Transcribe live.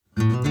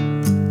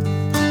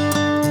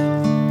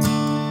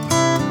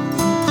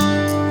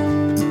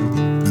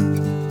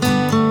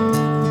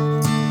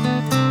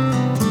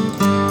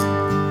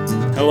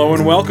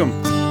and welcome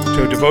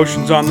to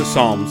Devotions on the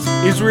Psalms,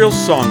 Israel's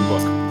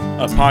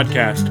Songbook, a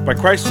podcast by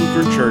Christ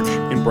Lutheran Church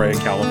in Brea,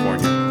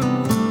 California.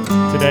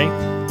 Today,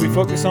 we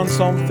focus on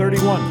Psalm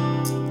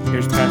 31.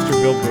 Here's Pastor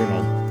Bill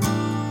Brunold.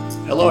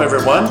 Hello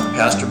everyone,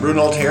 Pastor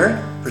Brunold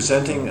here,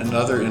 presenting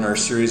another in our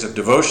series of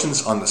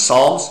Devotions on the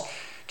Psalms.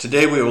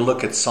 Today we will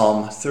look at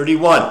Psalm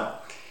 31.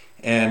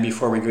 And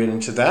before we get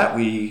into that,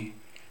 we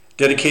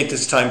dedicate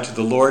this time to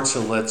the Lord,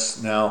 so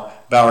let's now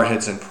bow our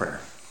heads in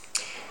prayer.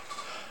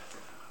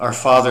 Our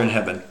Father in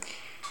heaven,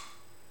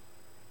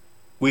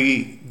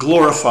 we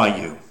glorify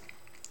you.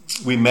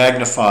 We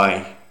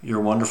magnify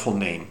your wonderful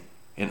name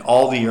in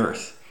all the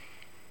earth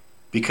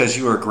because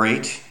you are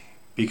great,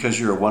 because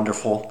you are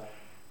wonderful,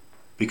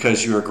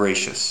 because you are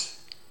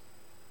gracious.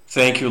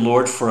 Thank you,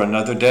 Lord, for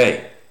another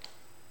day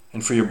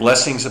and for your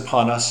blessings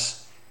upon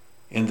us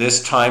in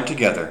this time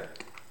together.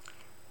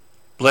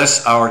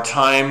 Bless our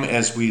time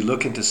as we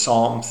look into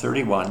Psalm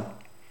 31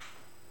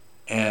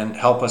 and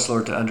help us,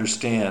 Lord, to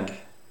understand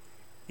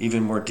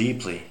even more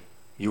deeply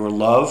your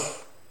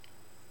love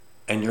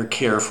and your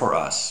care for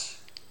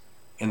us.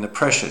 In the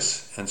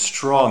precious and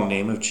strong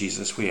name of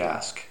Jesus we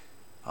ask.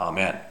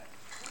 Amen.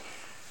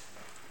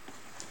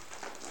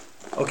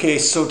 Okay,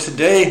 so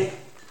today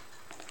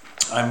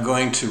I'm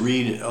going to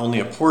read only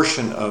a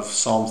portion of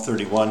Psalm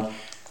 31.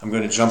 I'm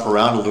going to jump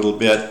around a little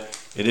bit.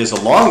 It is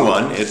a long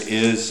one. It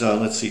is,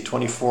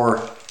 24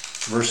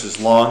 verses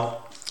long.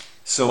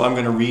 So I'm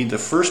going to read the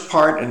first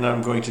part and then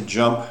I'm going to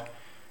jump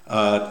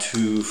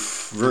to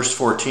verse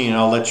 14, and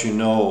I'll let you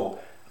know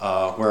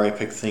where I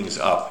pick things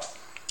up.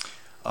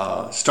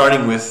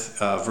 Starting with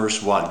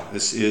verse 1.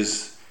 This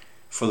is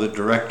for the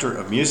director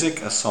of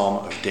music, a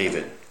psalm of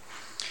David.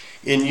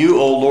 In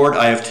you, O Lord,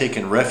 I have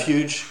taken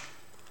refuge.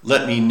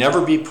 Let me never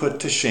be put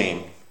to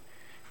shame.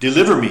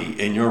 Deliver me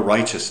in your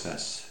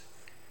righteousness.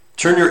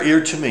 Turn your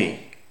ear to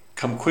me.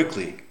 Come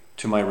quickly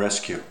to my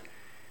rescue.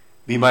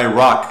 Be my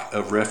rock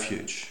of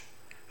refuge,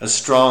 a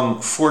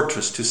strong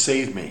fortress to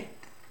save me.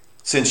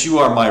 Since you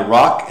are my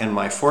rock and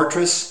my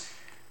fortress,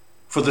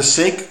 for the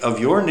sake of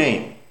your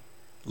name,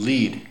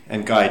 lead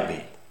and guide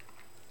me.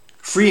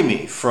 Free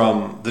me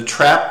from the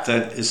trap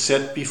that is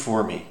set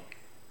before me,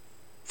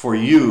 for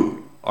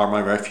you are my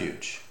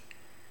refuge.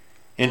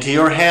 Into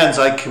your hands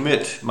I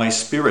commit my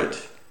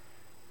spirit.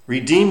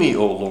 Redeem me,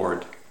 O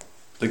Lord,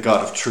 the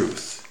God of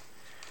truth.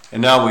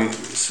 And now we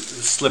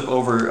slip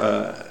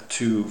over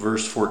to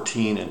verse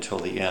 14 until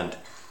the end.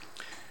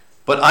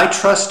 But I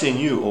trust in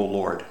you, O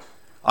Lord.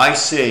 I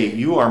say,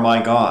 you are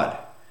my God.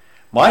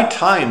 My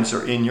times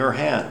are in your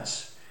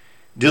hands.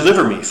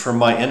 Deliver me from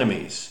my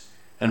enemies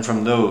and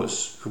from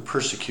those who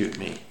persecute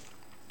me.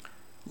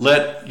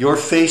 Let your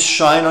face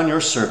shine on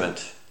your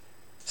servant.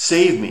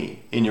 Save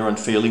me in your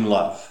unfailing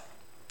love.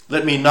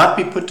 Let me not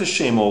be put to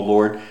shame, O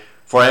Lord,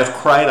 for I have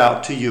cried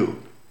out to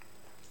you.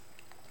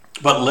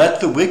 But let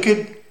the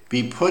wicked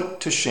be put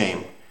to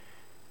shame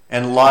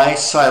and lie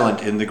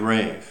silent in the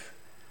grave.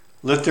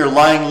 Let their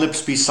lying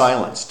lips be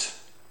silenced.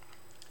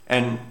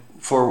 And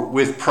for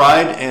with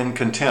pride and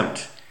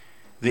contempt,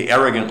 they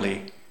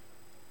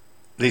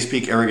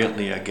speak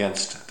arrogantly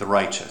against the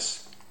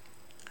righteous.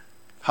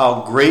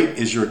 How great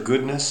is your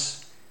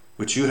goodness,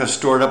 which you have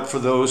stored up for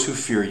those who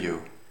fear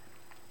you,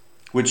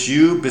 which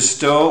you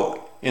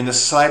bestow in the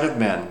sight of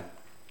men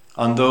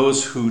on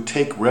those who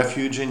take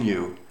refuge in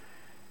you.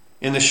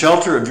 In the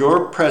shelter of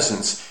your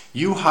presence,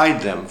 you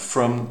hide them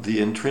from the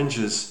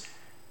intrigues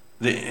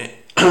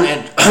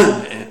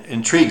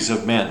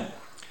of men.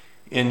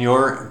 In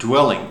your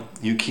dwelling,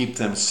 you keep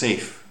them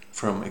safe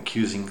from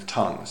accusing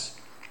tongues.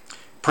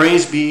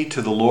 Praise be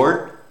to the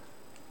Lord,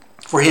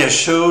 for he has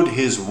showed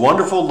his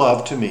wonderful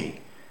love to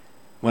me.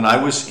 When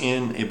I was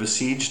in a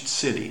besieged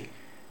city,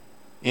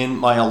 in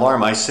my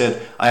alarm I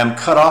said, I am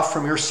cut off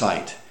from your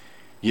sight.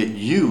 Yet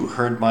you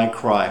heard my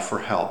cry for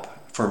help,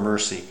 for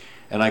mercy,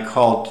 and I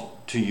called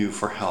to you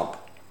for help.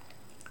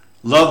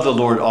 Love the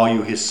Lord, all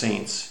you his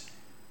saints.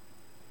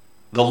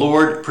 The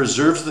Lord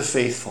preserves the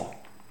faithful,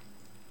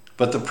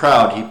 but the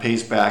proud he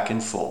pays back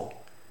in full.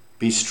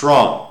 Be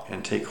strong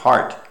and take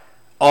heart,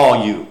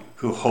 all you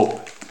who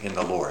hope in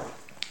the Lord.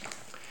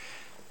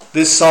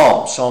 This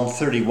psalm, Psalm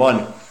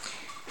 31,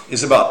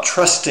 is about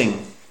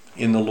trusting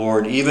in the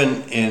Lord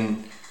even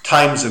in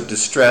times of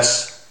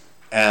distress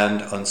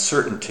and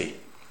uncertainty.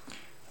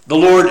 The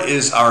Lord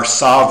is our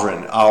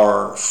sovereign,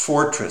 our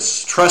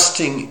fortress.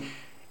 Trusting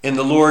in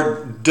the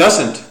Lord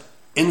doesn't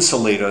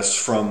insulate us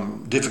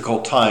from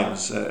difficult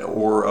times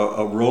or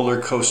a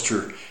roller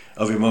coaster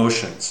of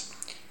emotions.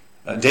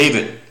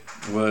 David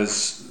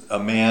was a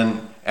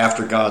man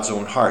after God's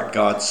own heart.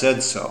 God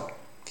said so.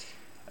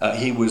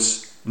 He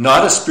was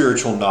not a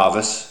spiritual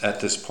novice at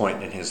this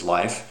point in his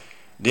life.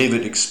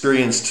 David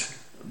experienced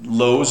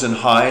lows and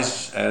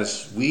highs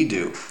as we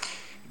do,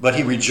 but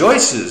he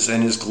rejoices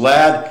and is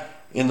glad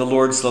in the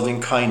Lord's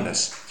loving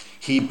kindness.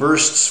 He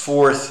bursts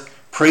forth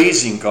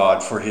praising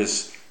God for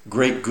his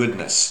great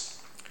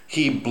goodness.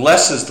 He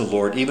blesses the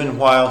Lord even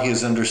while he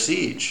is under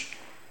siege.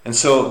 And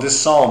so this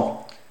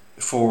psalm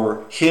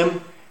for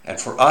him and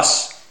for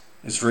us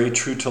is very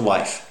true to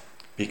life.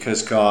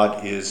 because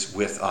God is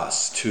with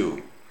us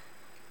too.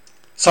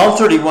 Psalm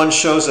 31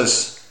 shows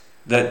us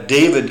that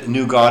David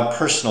knew God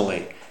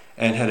personally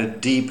and had a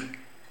deep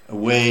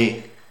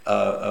way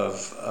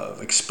of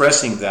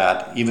expressing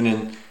that even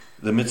in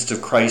the midst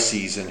of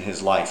crises in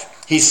his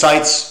life. He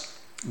cites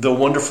the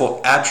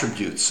wonderful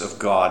attributes of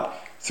God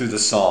through the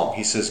psalm.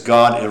 He says,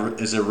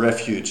 God is a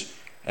refuge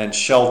and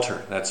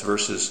shelter. That's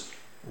verses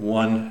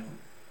 1,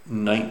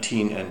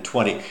 19, and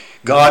 20.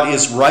 God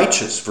is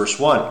righteous, verse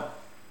 1.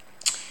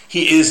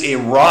 He is a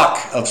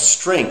rock of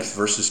strength,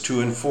 verses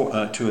 2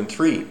 and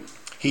 3.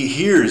 He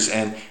hears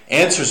and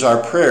answers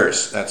our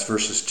prayers, that's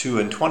verses 2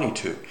 and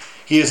 22.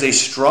 He is a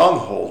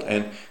stronghold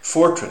and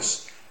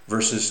fortress,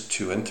 verses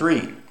 2 and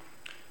 3.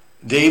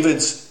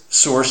 David's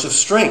source of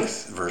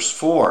strength, verse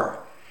 4.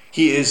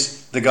 He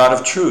is the God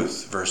of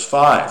truth, verse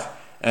 5,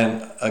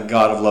 and a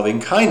God of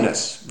loving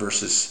kindness,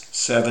 verses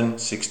 7,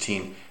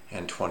 16,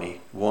 and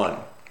 21.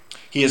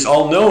 He is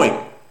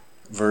all-knowing,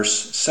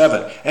 verse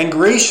 7, and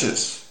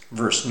gracious,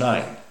 verse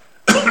 9.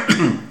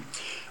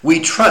 We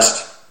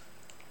trust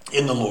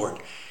in the Lord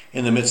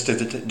in the midst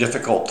of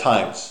difficult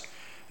times,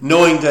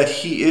 knowing that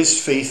He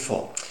is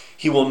faithful.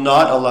 He will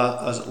not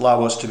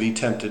allow us to be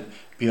tempted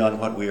beyond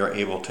what we are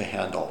able to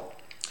handle.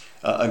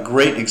 A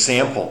great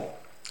example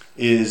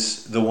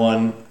is the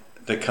one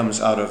that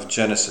comes out of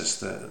Genesis,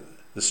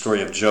 the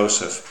story of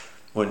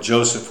Joseph. When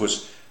Joseph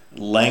was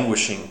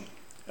languishing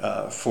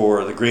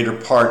for the greater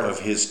part of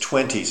his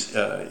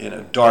 20s in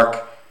a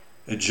dark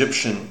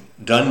Egyptian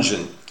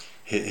dungeon,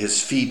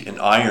 his feet in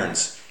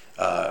irons,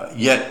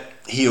 yet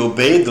he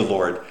obeyed the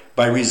Lord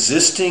by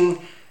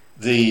resisting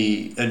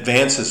the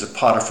advances of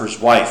Potiphar's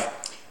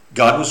wife.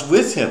 God was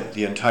with him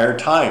the entire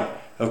time.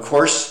 Of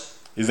course,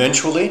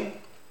 eventually,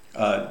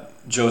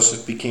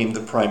 Joseph became the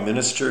prime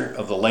minister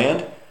of the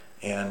land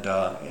and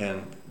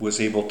was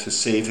able to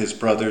save his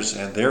brothers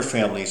and their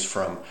families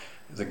from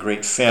the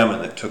great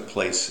famine that took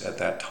place at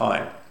that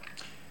time.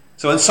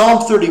 So in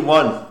Psalm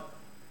 31,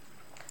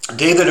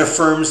 David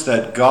affirms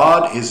that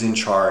God is in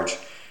charge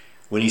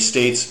when he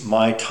states,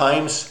 "My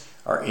times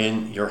are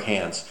in your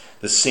hands."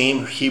 The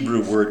same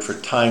Hebrew word for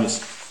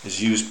times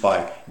is used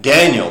by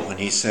Daniel when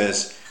he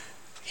says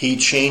he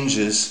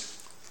changes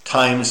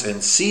times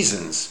and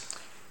seasons.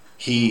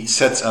 He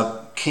sets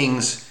up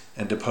kings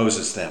and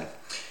deposes them.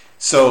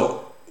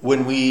 So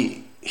when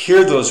we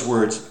hear those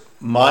words,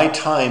 "My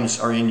times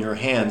are in your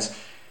hands,"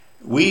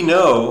 we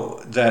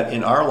know that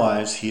in our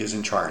lives He is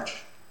in charge.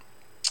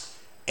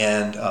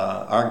 And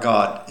our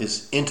God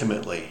is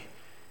intimately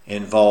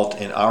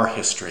involved in our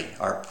history,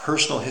 our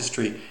personal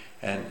history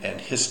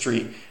and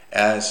history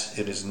as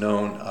it is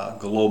known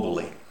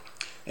globally.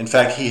 In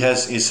fact, He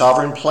has a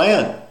sovereign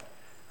plan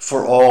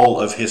for all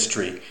of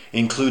history,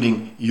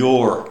 including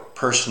your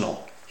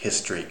personal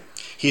history.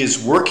 He is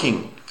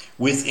working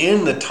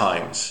within the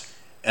times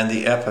and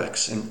the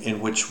epochs in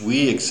which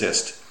we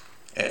exist,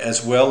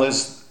 as well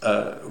as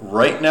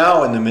right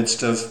now in the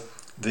midst of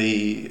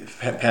the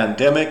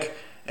pandemic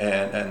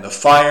and the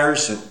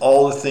fires and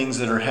all the things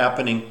that are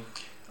happening.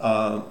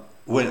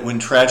 When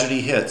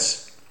tragedy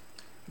hits,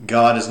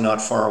 God is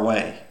not far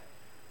away.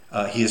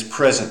 He is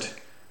present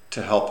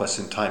to help us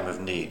in time of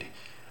need.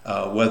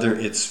 Whether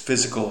it's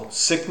physical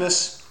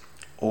sickness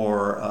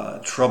or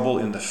trouble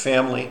in the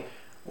family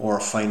or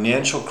a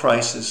financial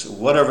crisis,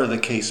 whatever the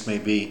case may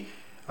be,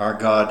 our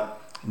God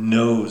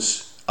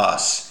knows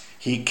us.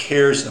 He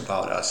cares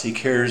about us. He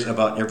cares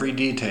about every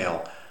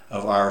detail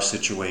of our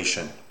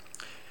situation.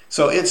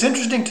 So it's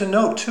interesting to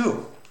note,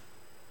 too,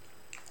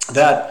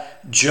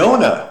 that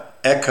Jonah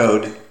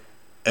echoed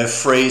a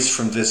phrase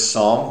from this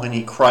psalm when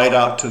he cried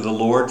out to the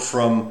Lord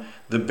from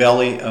the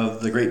belly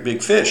of the great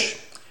big fish.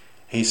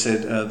 He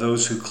said,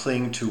 those who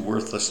cling to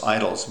worthless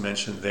idols,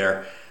 mentioned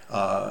there,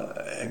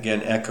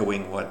 again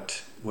echoing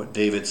what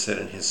David said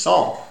in his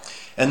psalm.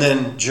 And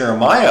then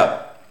Jeremiah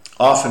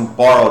often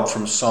borrowed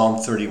from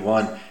Psalm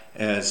 31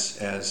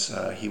 as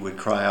he would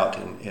cry out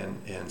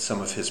in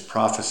some of his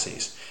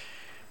prophecies.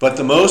 But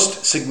the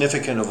most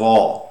significant of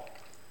all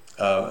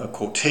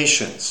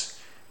quotations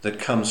that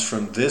comes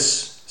from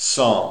this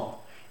psalm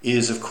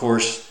is, of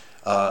course,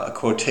 a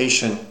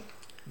quotation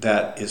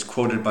that is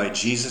quoted by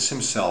Jesus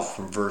himself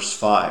from verse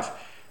 5,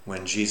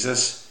 when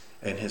Jesus,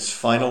 in his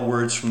final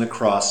words from the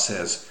cross,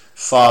 says,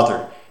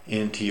 "Father,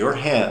 into your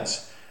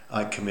hands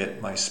I commit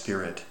my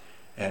spirit."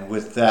 And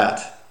with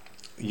that,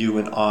 you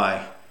and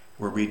I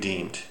were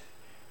redeemed.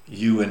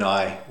 You and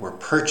I were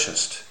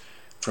purchased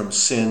from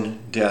sin,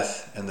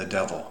 death, and the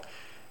devil.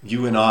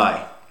 You and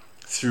I,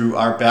 through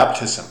our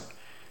baptism,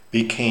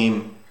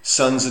 became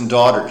sons and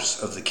daughters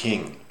of the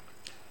King.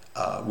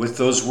 With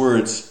those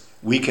words,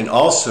 we can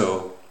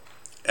also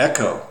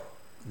echo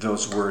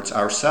those words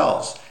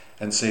ourselves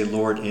and say,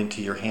 "Lord,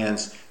 into your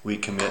hands we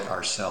commit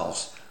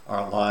ourselves,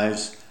 our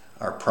lives,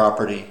 our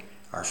property,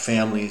 our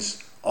families,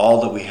 all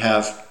that we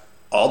have,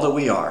 all that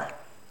we are.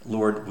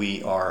 Lord,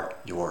 we are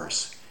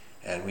yours."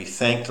 And we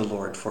thank the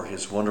Lord for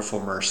his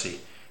wonderful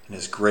mercy and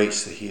his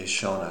grace that he has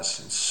shown us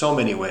in so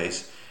many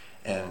ways.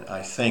 And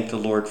I thank the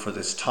Lord for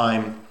this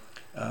time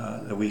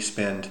that we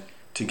spend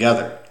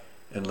together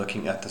in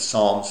looking at the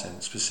Psalms,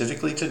 and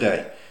specifically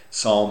today,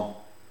 Psalm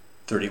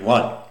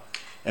 31.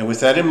 And with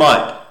that in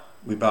mind,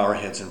 we bow our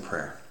heads in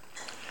prayer.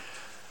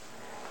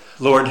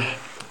 Lord,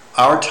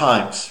 our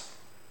times,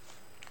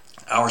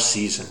 our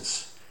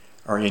seasons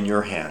are in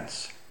your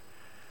hands.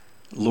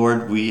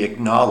 Lord, we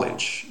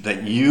acknowledge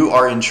that you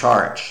are in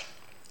charge.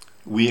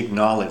 We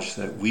acknowledge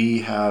that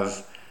we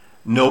have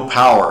no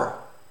power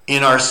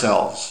in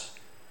ourselves,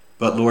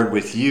 but Lord,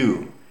 with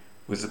you,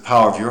 with the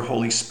power of your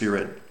Holy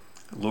Spirit,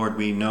 Lord,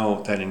 we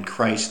know that in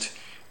Christ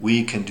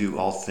we can do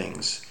all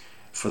things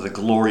for the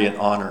glory and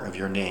honor of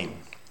your name.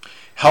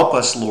 Help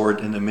us, Lord,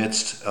 in the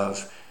midst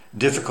of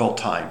difficult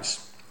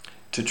times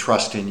to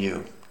trust in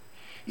you,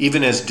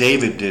 even as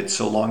David did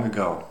so long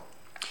ago.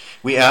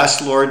 We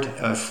ask, Lord,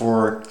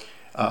 for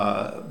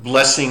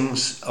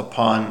blessings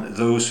upon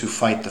those who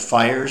fight the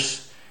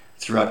fires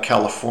throughout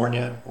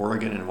California,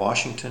 Oregon, and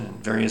Washington,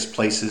 and various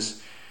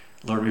places.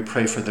 Lord, we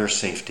pray for their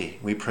safety.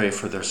 We pray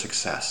for their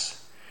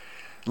success.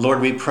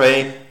 Lord, we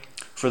pray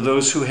for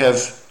those who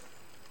have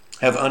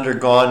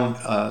undergone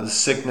the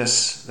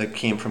sickness that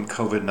came from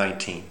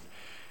COVID-19.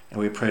 And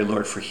we pray,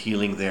 Lord, for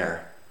healing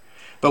there.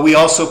 But we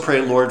also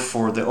pray, Lord,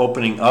 for the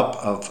opening up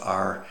of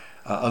our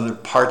other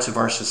parts of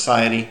our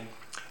society,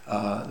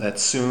 that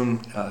soon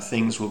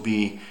things will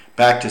be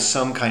back to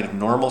some kind of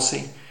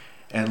normalcy.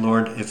 And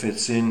Lord, if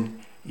it's in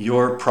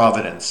your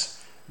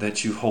providence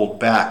that you hold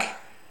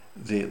back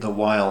the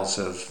wiles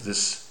of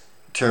this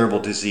terrible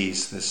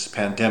disease, this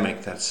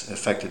pandemic that's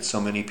affected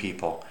so many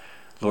people,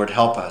 Lord,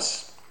 help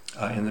us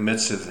in the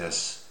midst of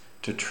this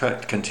to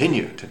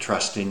continue to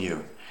trust in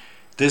you.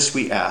 This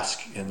we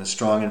ask in the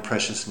strong and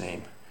precious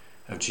name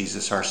of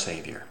Jesus our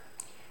Savior.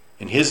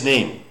 In his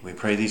name we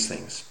pray these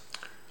things.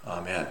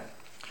 Amen.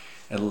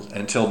 And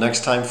until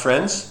next time,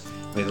 friends,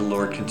 may the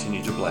Lord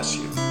continue to bless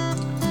you.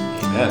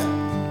 Amen.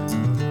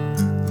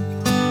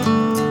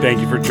 Thank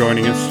you for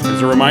joining us.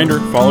 As a reminder,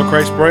 follow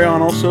Christ Brea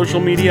on all social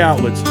media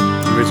outlets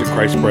and visit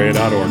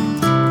christbrea.org.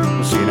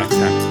 We'll see you next time.